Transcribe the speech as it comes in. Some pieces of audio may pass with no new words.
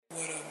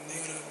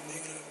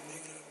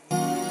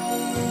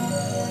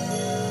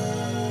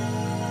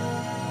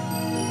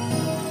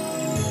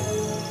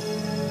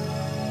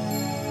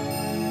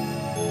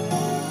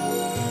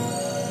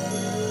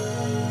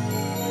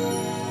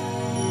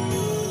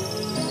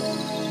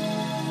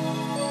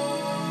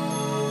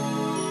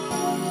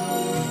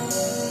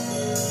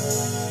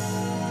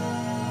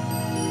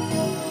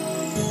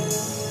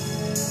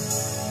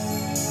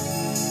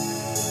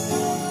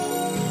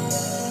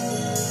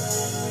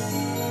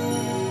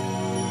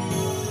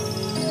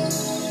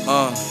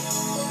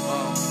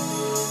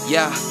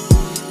Yeah.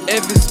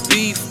 If it's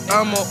beef,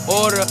 I'ma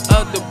order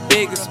up the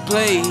biggest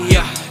plate.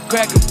 Yeah.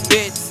 Crack a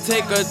bitch,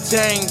 take a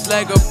change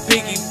like a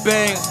piggy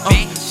bank.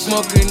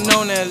 Smoking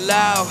on that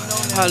loud,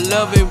 I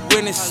love it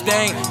when it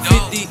stank.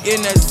 50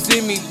 in that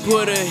semi,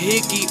 put a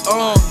hickey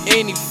on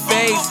any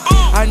face.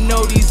 I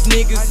know these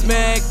niggas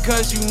mad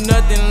cause you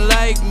nothing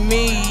like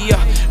me.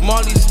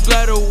 Marley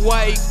splatter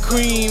white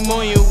cream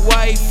on your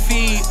white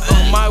feet.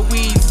 My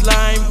weed's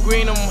lime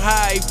green, I'm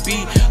high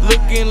beat.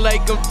 Looking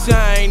like I'm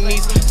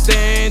Chinese.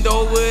 Stand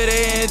over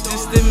there and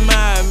just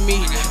admire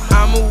me.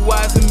 I'm a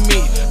wise of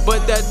me,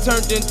 but that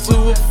turned into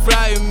a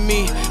fry of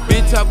me.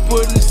 Bitch, I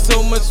put in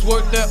so much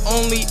work that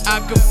only I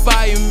could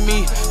fire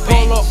me.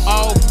 Polo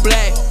all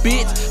black,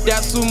 bitch,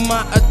 that's what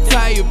my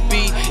attire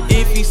be.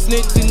 If he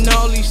snitching,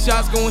 all these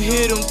shots gon'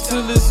 hit him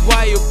till his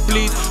wire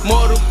bleed.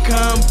 Mortal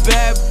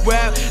Kombat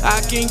rap,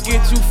 I can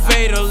get you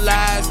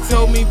fatalized.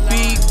 Told me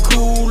be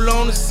cool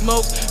on the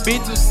smokes,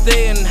 bitch, I'm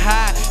staying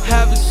high.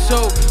 Have a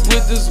show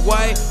with this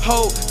white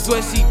hoe,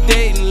 swear she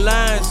dating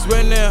lines.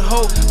 Ran that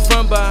hoe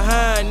from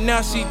behind,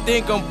 now she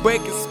think I'm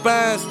breaking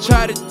spines.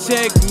 Try to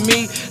check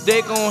me,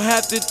 they gon'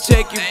 have to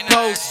check your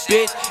post,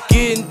 bitch.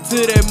 Getting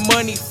to that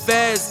money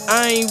fast,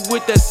 I ain't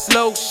with that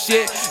slow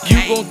shit. You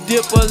gon'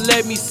 dip or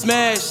let me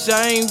smash,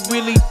 I ain't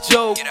really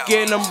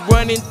joking. I'm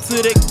running to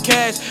the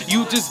cash,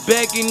 you just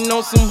begging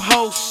on some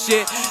hoe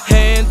shit.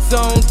 Hands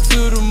on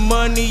to the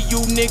money, you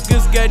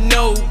niggas got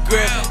no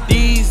grip.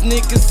 These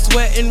niggas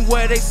sweating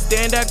where they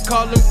stand, I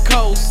call them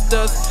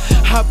coasters.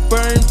 I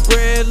burn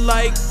bread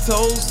like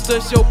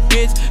toasters. Your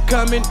bitch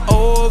coming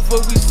over,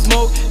 we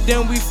smoke,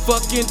 then we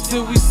fucking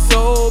till we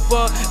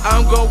sober.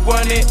 I'm gon'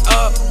 run it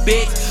up,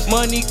 bitch.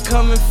 Money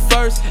coming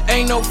first,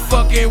 ain't no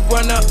fucking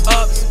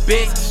runner-ups,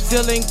 bitch.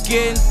 Still ain't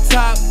getting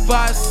topped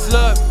by a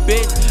slut,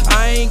 bitch.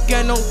 I ain't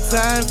got no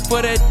time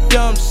for that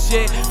dumb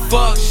shit.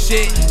 Fuck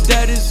shit,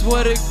 that is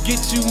what'll get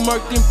you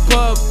murked in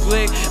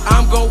public.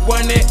 I'm gon'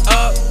 run it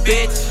up,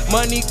 bitch.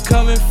 Money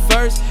coming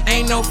first,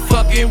 ain't no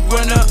fucking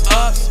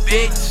runner-ups,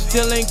 bitch.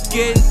 Still ain't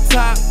getting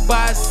topped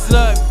by a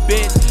slut,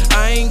 bitch.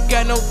 I ain't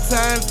got no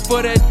time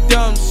for that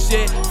dumb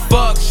shit.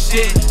 Fuck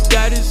shit,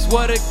 that is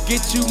what'll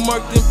get you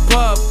murked in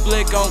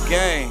public on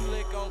game.